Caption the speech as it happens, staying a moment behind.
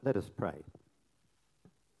Let us pray.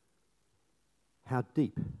 How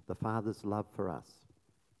deep the Father's love for us,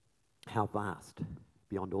 how vast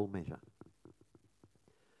beyond all measure.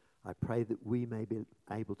 I pray that we may be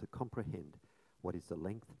able to comprehend what is the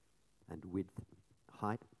length and width,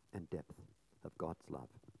 height and depth of God's love.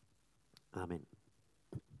 Amen.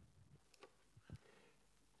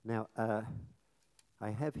 Now, I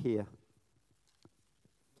have here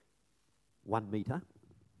 1 metre,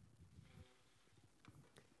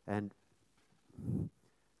 and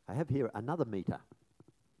I have here another metre.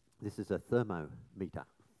 This is a thermometer,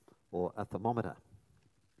 or a thermometer.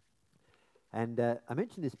 And I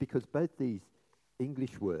mention this because both these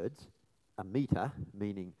English words, a metre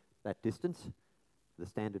meaning that distance, the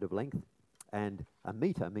standard of length, and a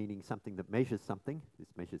metre meaning something that measures something, this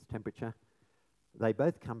measures temperature, they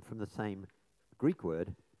both come from the same Greek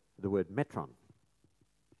word, the word metron.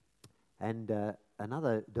 And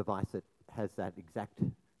another device that has that exact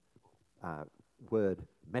word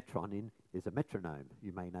metron in is a metronome.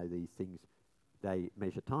 You may know these things, they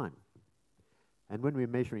measure time. And when we're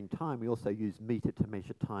measuring time, we also use metre to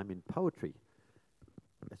measure time in poetry.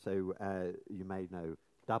 So you may know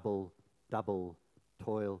double,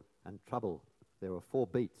 toil, and trouble. There are 4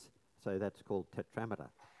 beats, so that's called tetrameter.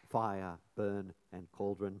 Fire, burn, and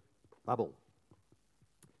cauldron, bubble.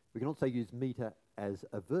 We can also use meter as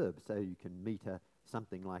a verb, so you can meter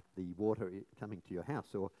something like the water coming to your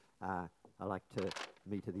house, or I like to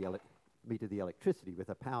meter the electricity with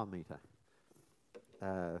a power meter.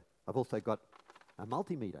 I've also got a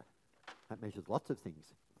multimeter that measures lots of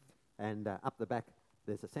things. And up the back,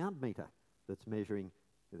 there's a sound meter that's measuring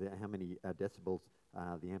how many decibels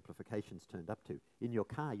the amplification's turned up to. In your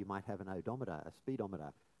car, you might have an odometer, a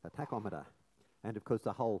speedometer, a tachometer. And of course,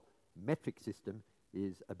 the whole metric system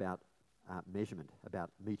is about measurement, about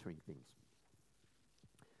metering things.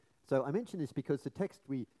 So I mention this because the text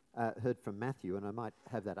we heard from Matthew, and I might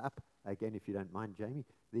have that up again if you don't mind, Jamie.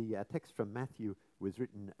 The text from Matthew was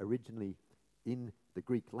written originally in the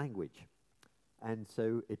Greek language. And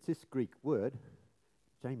so it's this Greek word,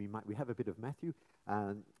 Jamie, might we have a bit of Matthew?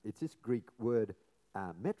 It's this Greek word,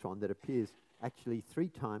 metron, that appears actually 3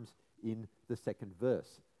 times in the 2nd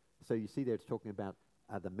verse. So you see there it's talking about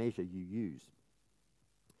the measure you use.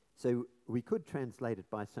 So we could translate it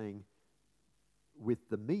by saying, with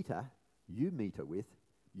the meter you meter with,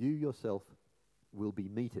 you yourself will be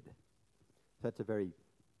metered. So that's a very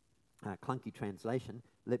clunky translation.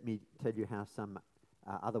 Let me tell you how some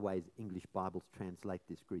other ways English Bibles translate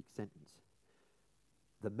this Greek sentence.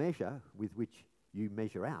 The measure with which you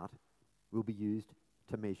measure out will be used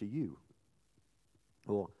to measure you.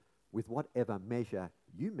 Or with whatever measure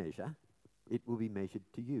you measure, it will be measured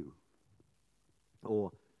to you.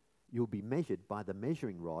 Or you'll be measured by the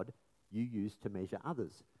measuring rod you use to measure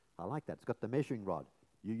others. I like that. It's got the measuring rod.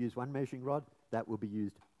 You use one measuring rod, that will be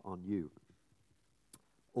used on you.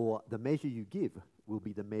 Or the measure you give will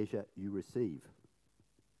be the measure you receive.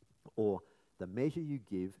 Or the measure you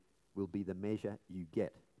give will be the measure you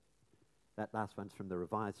get. That last one's from the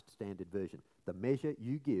Revised Standard Version. The measure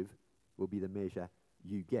you give will be the measure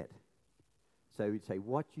you get. So we'd say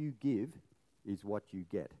what you give is what you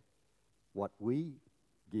get. What we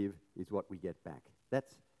give is what we get back.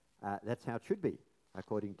 That's how it should be,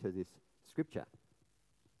 according to this scripture.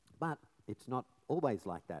 But it's not always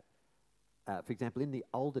like that. For example, in the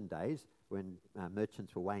olden days, when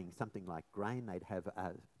merchants were weighing something like grain, they'd have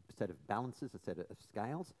a set of balances, a set of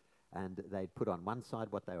scales, and they'd put on one side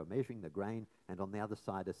what they were measuring, the grain, and on the other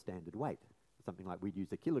side a standard weight, something like we'd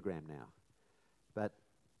use a kilogram now. But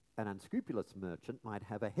an unscrupulous merchant might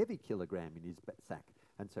have a heavy kilogram in his sack,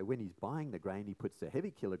 and so when he's buying the grain, he puts a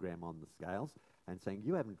heavy kilogram on the scales and saying,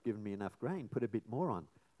 you haven't given me enough grain, put a bit more on,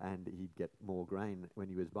 and he'd get more grain when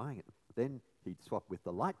he was buying it. Then he'd swap with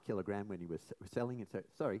the light kilogram when he was selling and say,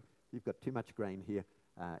 sorry, you've got too much grain here,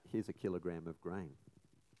 here's a kilogram of grain.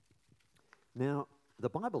 Now, the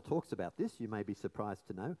Bible talks about this, you may be surprised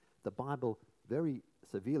to know. The Bible very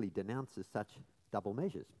severely denounces such double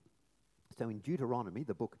measures. So in Deuteronomy,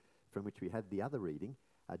 the book from which we had the other reading,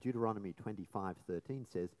 Deuteronomy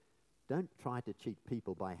 25:13 says, don't try to cheat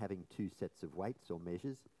people by having 2 sets of weights or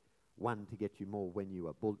measures, one to get you more when you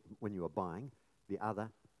are buying, the other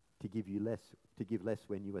to give less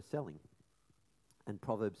when you are selling. And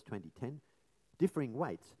Proverbs 20:10, differing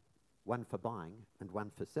weights, one for buying and one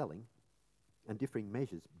for selling, and differing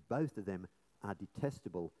measures, both of them are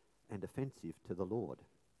detestable and offensive to the Lord.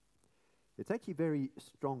 It's actually very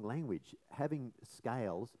strong language. Having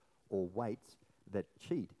scales or weights that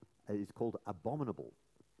cheat is called abominable.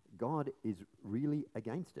 God is really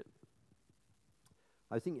against it.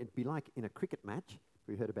 I think it'd be like in a cricket match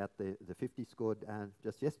We heard about the 50 scored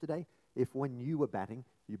just yesterday. If when you were batting,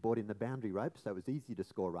 you brought in the boundary rope, so it was easy to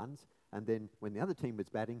score runs, and then when the other team was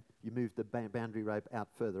batting, you moved the boundary rope out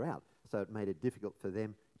further out, so it made it difficult for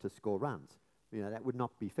them to score runs. You know, that would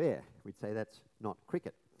not be fair. We'd say that's not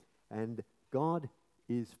cricket. And God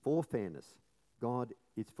is for fairness. God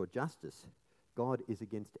is for justice. God is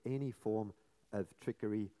against any form of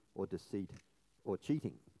trickery or deceit or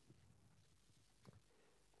cheating.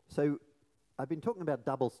 So I've been talking about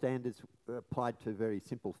double standards applied to very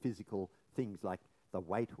simple physical things like the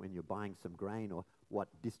weight when you're buying some grain or what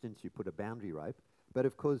distance you put a boundary rope. But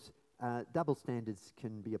of course, double standards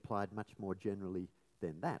can be applied much more generally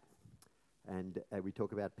than that. And we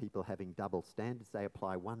talk about people having double standards. They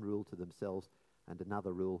apply one rule to themselves and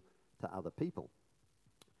another rule to other people.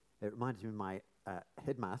 It reminds me of my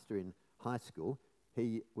headmaster in high school.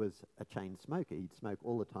 He was a chain smoker. He'd smoke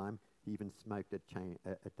all the time. He even smoked at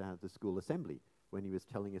the school assembly when he was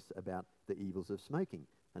telling us about the evils of smoking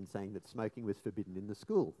and saying that smoking was forbidden in the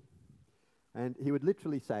school. And he would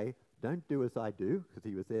literally say, "Don't do as I do," because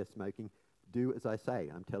he was there smoking. "Do as I say.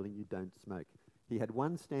 I'm telling you, don't smoke." He had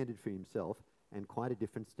one standard for himself and quite a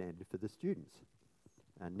different standard for the students.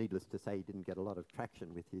 And needless to say, he didn't get a lot of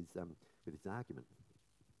traction with his argument.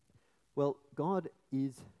 Well, God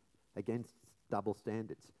is against double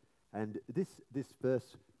standards. And this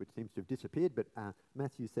verse, which seems to have disappeared, but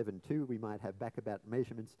Matthew 7:2, we might have back about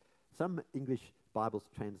measurements. Some English Bibles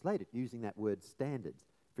translate it using that word standards.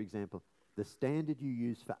 For example, the standard you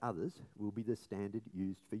use for others will be the standard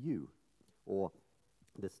used for you. Or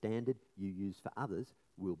the standard you use for others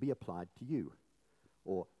will be applied to you.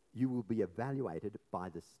 Or you will be evaluated by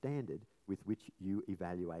the standard with which you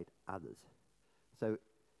evaluate others. So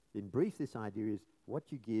in brief, this idea is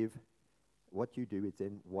what you give, what you do is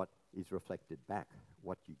then what is reflected back,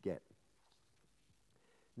 what you get.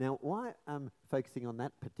 Now, why I'm focusing on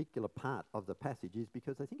that particular part of the passage is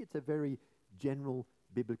because I think it's a very general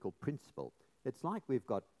biblical principle. It's like we've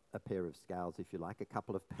got a pair of scales, if you like, a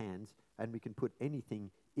couple of pans, and we can put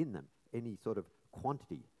anything in them, any sort of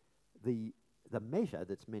quantity. The measure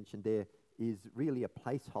that's mentioned there is really a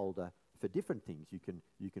placeholder for different things you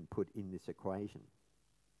can put in this equation.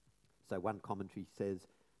 So one commentary says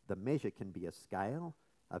the measure can be a scale,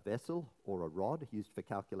 a vessel, or a rod used for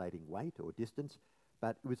calculating weight or distance,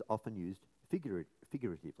 but it was often used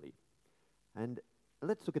figuratively. And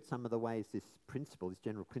let's look at some of the ways this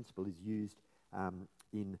general principle is used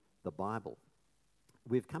in the Bible.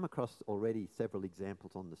 We've come across already several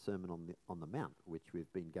examples on the Sermon on the Mount, which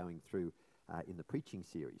we've been going through in the preaching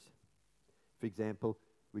series. For example,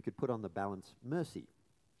 we could put on the balance mercy.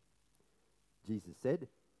 Jesus said,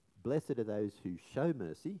 "Blessed are those who show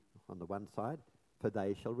mercy," on the one side, "for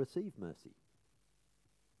they shall receive mercy."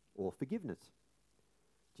 Or forgiveness.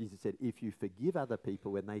 Jesus said, "If you forgive other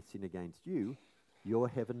people when they sin against you, your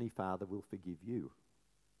heavenly Father will forgive you."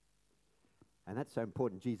 And that's so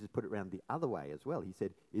important. Jesus put it around the other way as well. He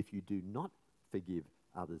said, "If you do not forgive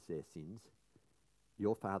others their sins,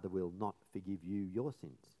 your Father will not forgive you your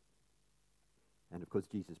sins." And of course,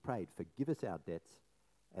 Jesus prayed, "Forgive us our debts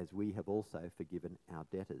as we have also forgiven our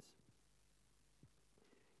debtors."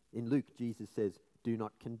 In Luke, Jesus says, "Do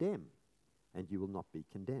not condemn, and you will not be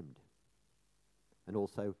condemned." And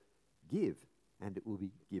also, "Give, and it will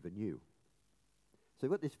be given you." So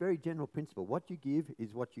we've got this very general principle. What you give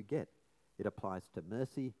is what you get. It applies to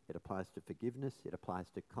mercy, it applies to forgiveness, it applies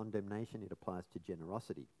to condemnation, it applies to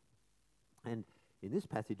generosity. And in this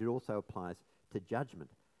passage, it also applies to judgment.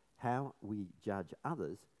 How we judge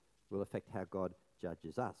others will affect how God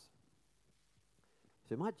judges us.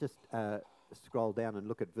 So we might just scroll down and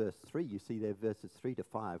look at verse 3. You see there verses 3 to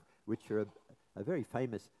 5, which are a very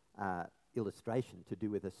famous illustration to do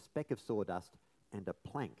with a speck of sawdust and a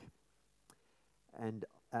plank. And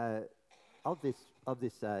of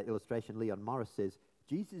this illustration, Leon Morris says,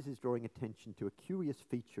 Jesus is drawing attention to a curious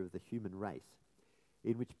feature of the human race,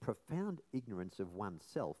 in which profound ignorance of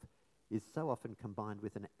oneself is so often combined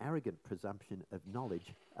with an arrogant presumption of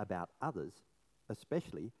knowledge about others,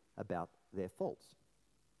 especially about their faults.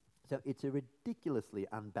 So it's a ridiculously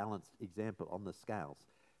unbalanced example on the scales.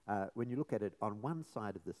 When you look at it, on one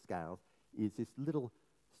side of the scales is this little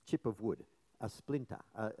chip of wood, a splinter,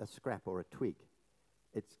 a scrap or a twig.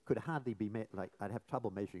 It could hardly be I'd have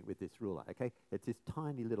trouble measuring it with this ruler, okay? It's this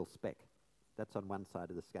tiny little speck. That's on one side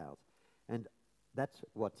of the scales. And that's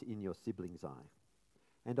what's in your sibling's eye.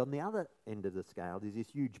 And on the other end of the scale is this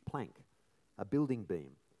huge plank, a building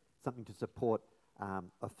beam, something to support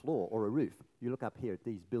a floor or a roof. You look up here at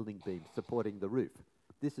these building beams supporting the roof.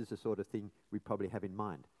 This is the sort of thing we probably have in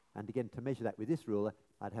mind. And again, to measure that with this ruler,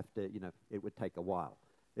 I'd have to, it would take a while.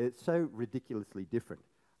 It's so ridiculously different.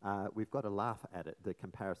 We've got to laugh at it, the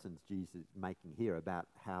comparisons Jesus is making here about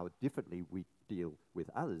how differently we deal with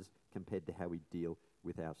others compared to how we deal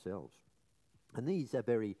with ourselves. And these are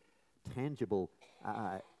very tangible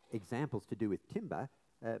examples to do with timber.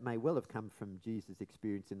 May well have come from Jesus'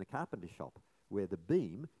 experience in the carpenter shop, where the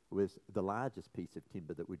beam was the largest piece of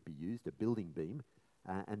timber that would be used, a building beam,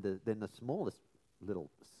 and then the smallest little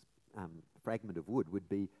fragment of wood would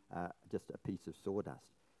be just a piece of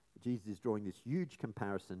sawdust. Jesus is drawing this huge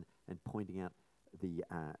comparison and pointing out the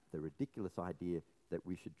ridiculous idea that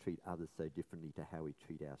we should treat others so differently to how we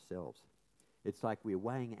treat ourselves. It's like we're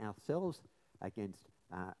weighing ourselves against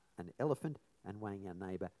an elephant and weighing our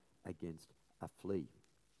neighbour against a flea.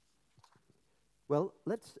 Well,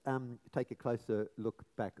 let's take a closer look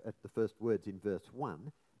back at the first words in verse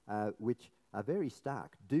 1, which are very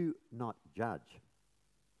stark. Do not judge.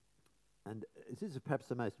 And this is perhaps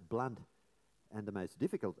the most blunt and the most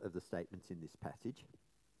difficult of the statements in this passage.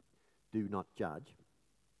 Do not judge.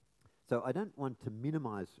 So I don't want to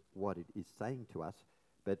minimise what it is saying to us,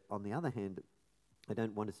 but on the other hand, I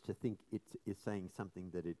don't want us to think it is saying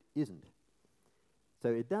something that it isn't. So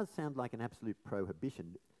it does sound like an absolute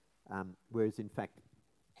prohibition, whereas in fact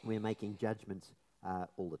we're making judgments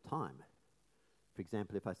all the time. For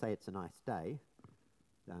example, if I say it's a nice day,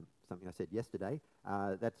 something I said yesterday,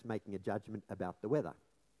 that's making a judgment about the weather.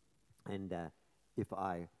 And if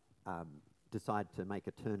I decide to make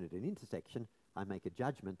a turn at an intersection, I make a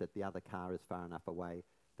judgment that the other car is far enough away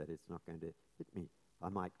that it's not going to hit me. I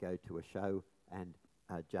might go to a show and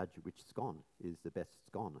judge which scone is the best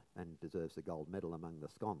scone and deserves a gold medal among the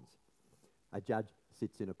scones. A judge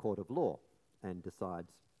sits in a court of law and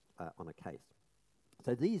decides on a case.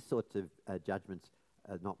 So these sorts of judgments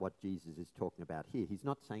are not what Jesus is talking about here. He's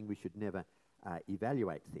not saying we should never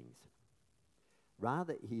evaluate things.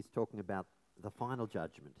 Rather, he's talking about the final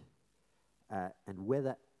judgment and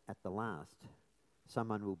whether at the last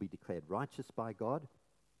someone will be declared righteous by God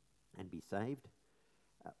and be saved,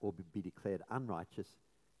 or be declared unrighteous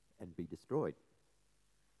and be destroyed.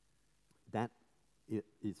 That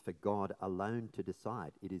is for God alone to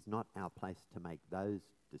decide. It is not our place to make those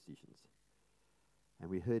decisions. And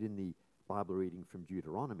we heard in the Bible reading from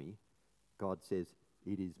Deuteronomy, God says,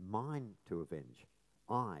 "It is mine to avenge.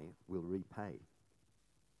 I will repay."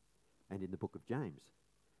 And in the book of James,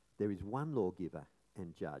 there is one lawgiver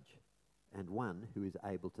and judge, and one who is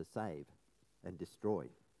able to save and destroy.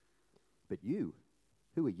 But you,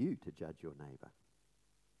 who are you to judge your neighbour?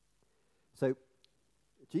 So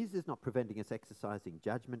Jesus is not preventing us exercising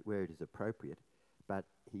judgment where it is appropriate, but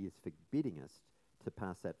he is forbidding us to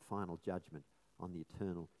pass that final judgment on the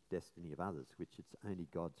eternal destiny of others, which it's only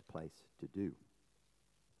God's place to do.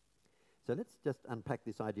 So let's just unpack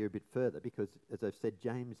this idea a bit further, because, as I've said,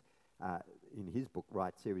 James, in his book,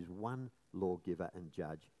 writes there is one lawgiver and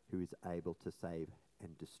judge who is able to save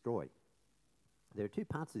and destroy. There are two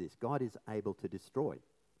parts of this. God is able to destroy.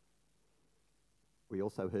 We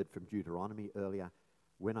also heard from Deuteronomy earlier,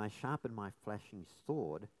 "When I sharpen my flashing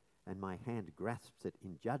sword and my hand grasps it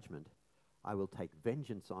in judgment, I will take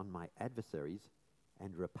vengeance on my adversaries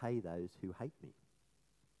and repay those who hate me."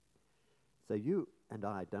 So you and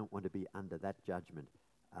I don't want to be under that judgment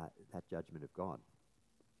of God.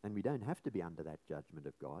 And we don't have to be under that judgment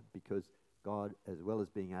of God, because God, as well as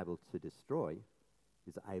being able to destroy,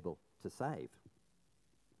 is able to save.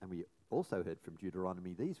 And we also heard from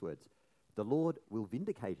Deuteronomy these words, "The Lord will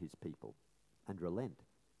vindicate his people and relent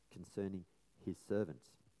concerning his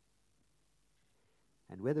servants."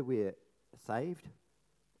 And whether we're saved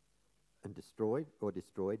and destroyed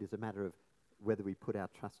is a matter of whether we put our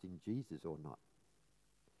trust in Jesus or not.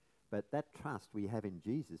 But that trust we have in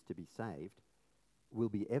Jesus to be saved will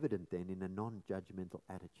be evident then in a non-judgmental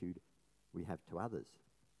attitude we have to others.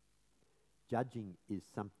 Judging is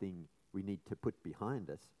something we need to put behind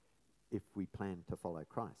us if we plan to follow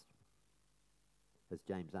Christ. As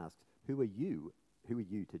James asks, who are you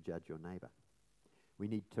to judge your neighbour? We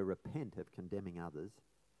need to repent of condemning others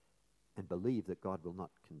and believe that God will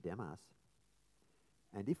not condemn us.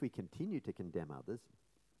 And if we continue to condemn others,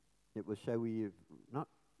 it will show we've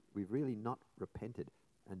really not repented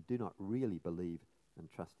and do not really believe and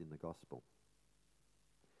trust in the gospel.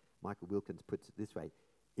 Michael Wilkins puts it this way: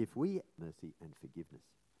 if we have mercy and forgiveness.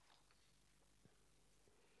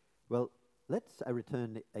 Well, let's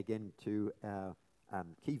return again to our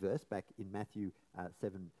key verse back in Matthew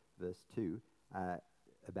 7 verse 2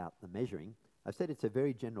 about the measuring. I've said it's a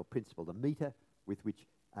very general principle. The meter with which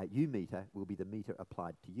you meter will be the meter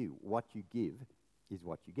applied to you. What you give is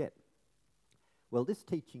what you get. Well, this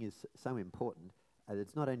teaching is so important.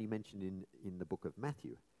 It's not only mentioned in the book of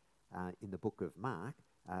Matthew. In the book of Mark,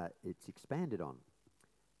 it's expanded on.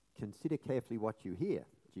 Consider carefully what you hear,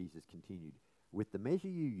 Jesus continued. With the measure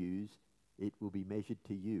you use, it will be measured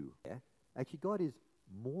to you. Yeah? Actually, God is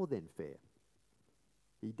more than fair.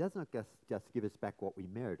 He does not just give us back what we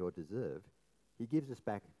merit or deserve. He gives us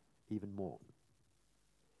back even more.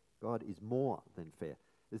 God is more than fair.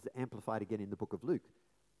 This is amplified again in the book of Luke,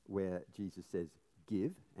 where Jesus says,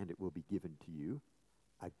 give, and it will be given to you,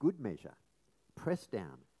 a good measure, pressed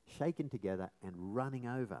down, shaken together, and running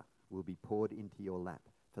over will be poured into your lap.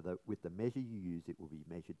 With the measure you use, it will be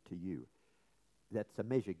measured to you. That's a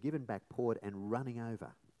measure given back, poured, and running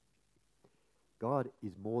over. God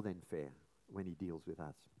is more than fair when he deals with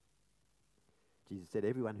us. Jesus said,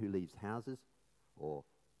 everyone who leaves houses or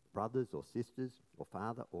brothers or sisters or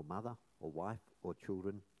father or mother or wife or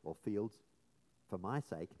children or fields, for my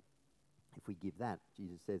sake, if we give that,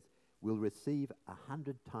 Jesus says, will receive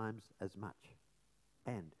 100 times as much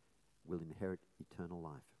and will inherit eternal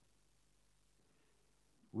life.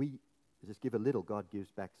 We just give a little, God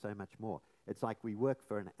gives back so much more. It's like we work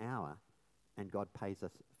for an hour and God pays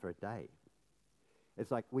us for a day.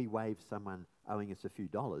 It's like we wave someone owing us a few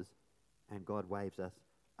dollars and God waves us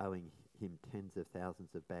owing him tens of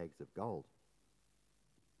thousands of bags of gold.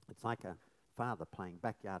 It's like a father playing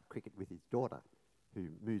backyard cricket with his daughter who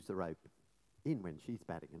moves the rope in when she's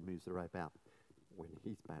batting and moves the rope out when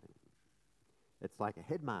he's batting. It's like a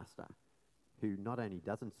headmaster who not only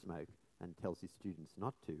doesn't smoke and tells his students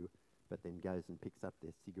not to, but then goes and picks up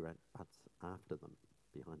their cigarette butts after them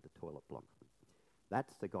behind the toilet block.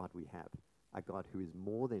 That's the God we have, a God who is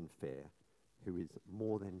more than fair, who is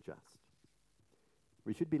more than just.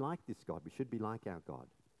 We should be like this God. We should be like our God.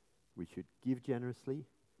 We should give generously.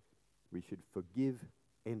 We should forgive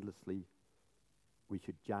endlessly. We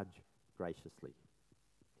should judge graciously.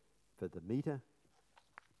 For the meter,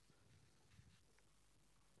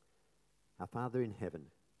 our Father in heaven,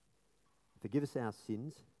 forgive us our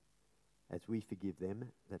sins as we forgive them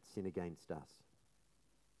that sin against us.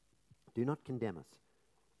 Do not condemn us,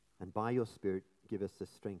 and by your Spirit give us the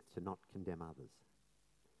strength to not condemn others.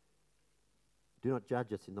 Do not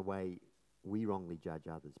judge us in the way we wrongly judge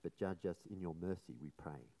others, but judge us in your mercy, we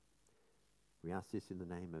pray. We ask this in the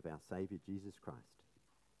name of our Saviour, Jesus Christ.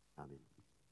 Amen.